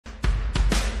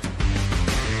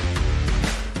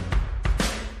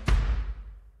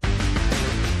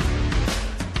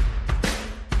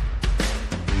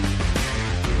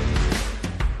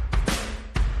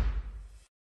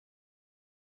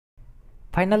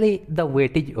Finally, the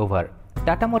wait is over.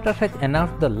 Tata Motors has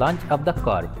announced the launch of the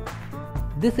Curvv.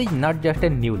 This is not just a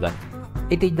new launch,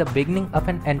 it is the beginning of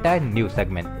an entire new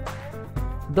segment.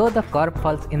 Though the Curvv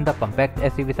falls in the compact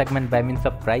SUV segment by means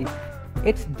of price,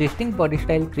 its distinct body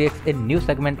style creates a new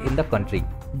segment in the country,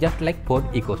 just like Ford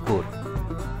EcoSport.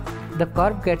 The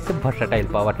Curvv gets a versatile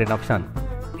powertrain option.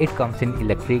 It comes in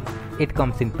electric, it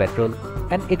comes in petrol,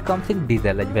 and it comes in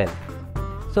diesel as well.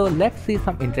 So let's see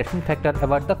some interesting factors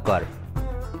about the Curvv.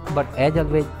 But as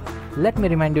always, let me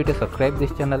remind you to subscribe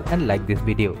this channel and like this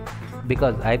video,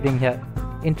 because I bring here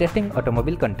interesting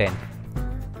automobile content.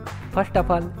 First of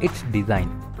all, its design.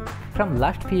 From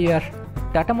last few years,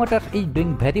 Tata Motors is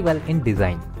doing very well in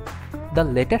design. The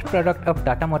latest product of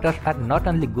Tata Motors are not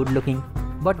only good looking,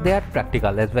 but they are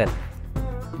practical as well.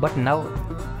 But now,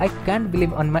 I can't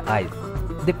believe on my eyes.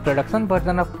 The production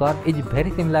version of Curvv is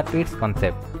very similar to its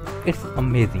concept. It's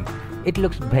amazing. It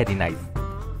looks very nice.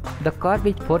 The Curvv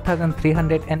is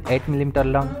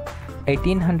 4308mm long,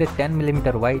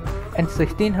 1810mm wide and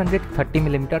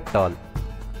 1630mm tall.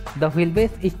 The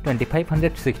wheelbase is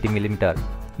 2560mm,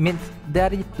 means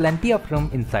there is plenty of room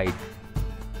inside.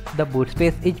 The boot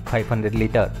space is 500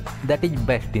 litre, that is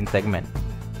best in segment.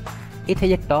 It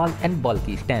has a tall and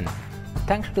bulky stance,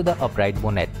 thanks to the upright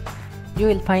bonnet. You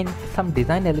will find some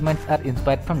design elements are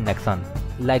inspired from Nexon,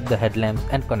 like the headlamps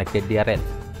and connected DRLs.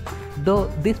 Though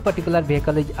this particular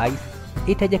vehicle is ICE,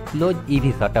 it has a closed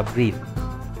EV sort of grille.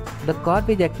 The Curvv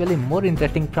is actually more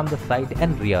interesting from the side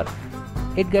and rear.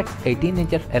 It gets 18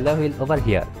 inches alloy wheel over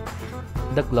here.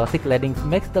 The glossy cladding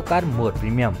makes the car more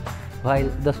premium, while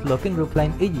the sloping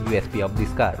roofline is USP of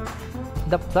this car.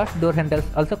 The flush door handles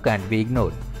also can't be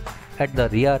ignored. At the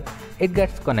rear, it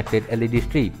gets connected LED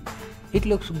strip. It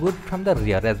looks good from the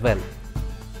rear as well.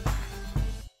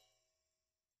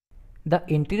 The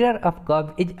interior of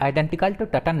Curvv is identical to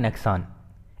Tata Nexon.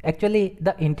 Actually,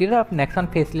 the interior of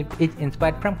Nexon facelift is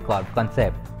inspired from Curvv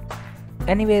concept.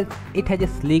 Anyways, it has a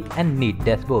sleek and neat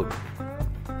dashboard.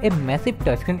 A massive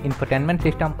touchscreen infotainment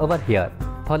system over here,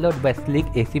 followed by sleek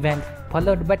AC vents,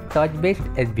 followed by touch-based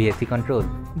HVAC control.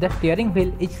 The steering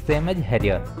wheel is same as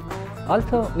Harrier.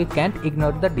 Also, we can't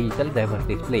ignore the digital driver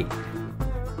display.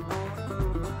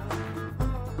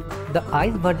 The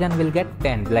ICE version will get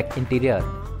tan black interior,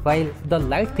 while the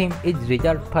light theme is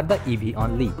reserved for the EV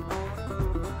only.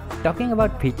 Talking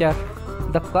about features,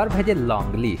 the Curvv has a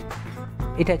long list.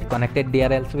 It has connected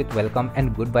DRLs with welcome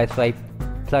and goodbye swipe,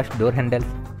 flush door handles,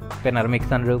 panoramic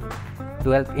sunroof,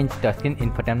 12-inch touchscreen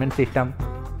infotainment system,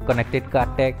 connected car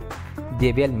tag,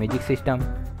 JBL music system,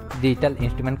 digital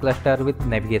instrument cluster with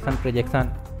navigation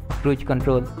projection, cruise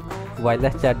control,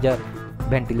 wireless charger,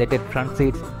 ventilated front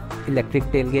seats, electric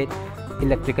tailgate,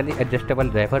 electrically adjustable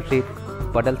driver seat,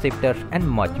 paddle shifters and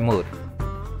much more.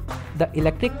 The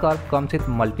electric Curvv comes with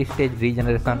multi-stage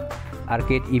regeneration,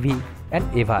 arcade EV and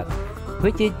AVAS,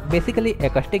 which is basically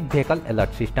acoustic vehicle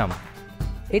alert system.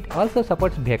 It also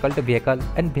supports vehicle-to-vehicle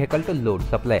and vehicle-to-load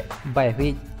supply, by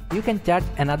which you can charge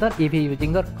another EV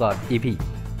using your Curvv EV.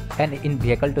 And in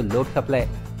vehicle-to-load supply,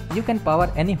 you can power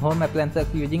any home appliances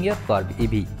using your Curvv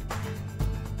EV.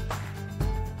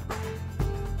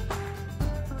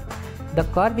 The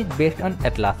Curvv is based on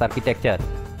Atlas architecture,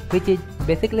 which is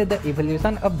basically the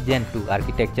evolution of Gen 2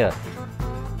 architecture.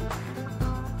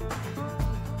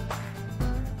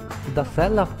 The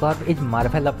shell of Curvv is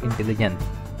marvel of intelligence.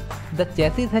 The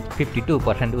chassis has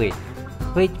 52% weight,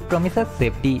 which promises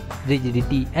safety,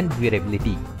 rigidity and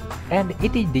durability, and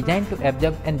it is designed to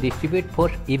absorb and distribute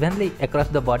force evenly across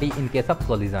the body in case of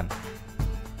collision.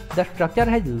 The structure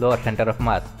has lower center of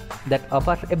mass that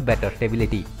offers a better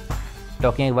stability.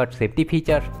 Talking about safety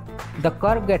features, the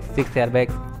Curvv gets 6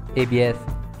 airbags, ABS,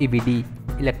 EBD,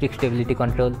 electric stability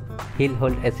control, hill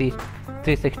hold assist,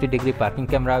 360-degree parking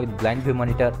camera with blind view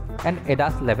monitor and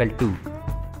ADAS level 2.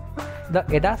 The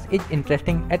ADAS is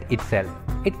interesting at itself.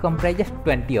 It comprises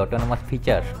 20 autonomous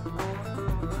features.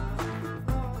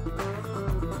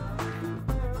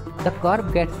 The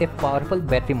Curvv gets a powerful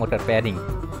battery motor pairing.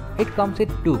 It comes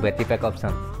with 2 battery pack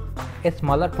options. A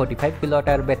smaller 45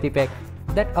 kWh battery pack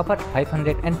that offers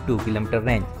 502 km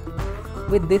range.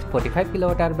 With this 45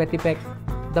 kWh battery pack,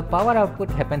 the power output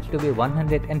happens to be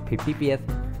 150 PS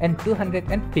and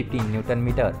 250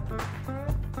 Nm.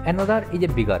 Another is a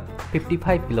bigger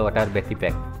 55 kWh battery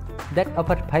pack that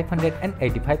offers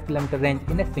 585 km range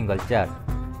in a single charge.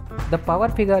 The power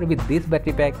figure with this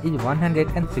battery pack is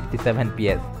 167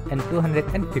 PS and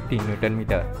 250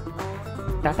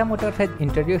 Nm. Tata Motors has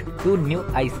introduced 2 new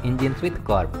ICE engines with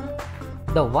Curvv,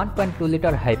 the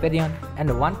 1.2-liter Hyperion and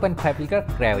 1.5-liter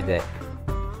Curvv.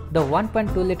 The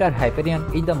 1.2-liter Hyperion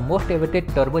is the most awaited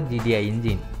turbo GDI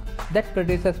engine, that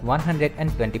produces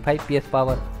 125 PS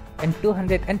power and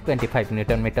 225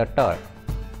 Nm torque.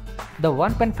 The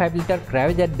 1.5 liter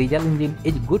cryogenic diesel engine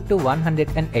is good to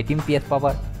 118 PS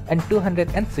power and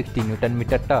 260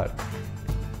 Nm torque.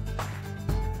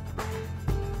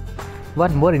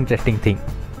 One more interesting thing,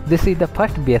 this is the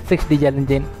first BS6 diesel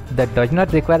engine that does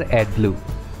not require AdBlue.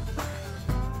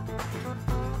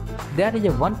 There is a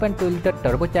 1.2 liter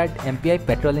turbocharged MPI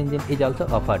petrol engine is also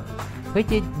offered,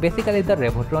 which is basically the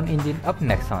Revotron engine of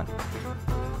Nexon.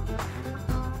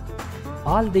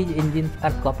 All these engines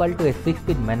are coupled to a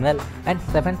 6-speed manual and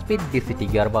 7-speed DCT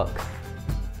gearbox.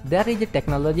 There is a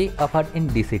technology offered in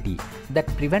DCT that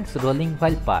prevents rolling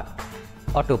while parked,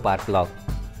 Auto Park Lock.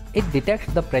 It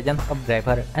detects the presence of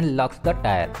driver and locks the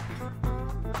tire.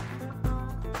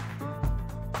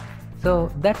 So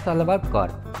that's all about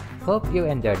Curvv. Hope you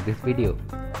enjoyed this video.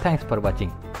 Thanks for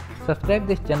watching. Subscribe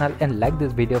this channel and like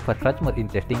this video for such more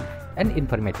interesting and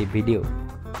informative video.